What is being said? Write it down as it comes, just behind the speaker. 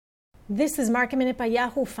This is Market Minute by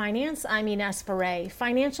Yahoo Finance. I'm Ines Ferre.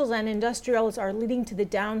 Financials and industrials are leading to the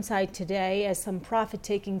downside today as some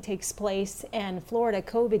profit-taking takes place and Florida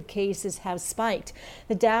COVID cases have spiked.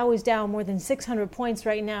 The Dow is down more than 600 points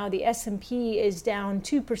right now. The S&P is down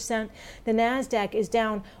 2%. The Nasdaq is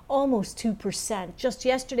down almost 2%. Just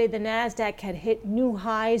yesterday, the Nasdaq had hit new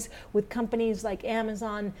highs with companies like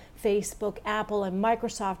Amazon, Facebook, Apple, and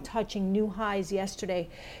Microsoft touching new highs yesterday.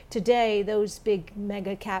 Today, those big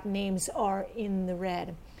mega cap names are in the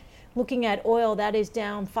red. Looking at oil, that is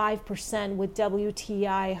down 5% with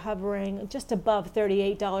WTI hovering just above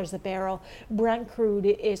 $38 a barrel. Brent crude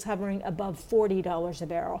is hovering above $40 a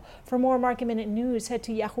barrel. For more Market Minute news, head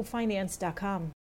to yahoofinance.com.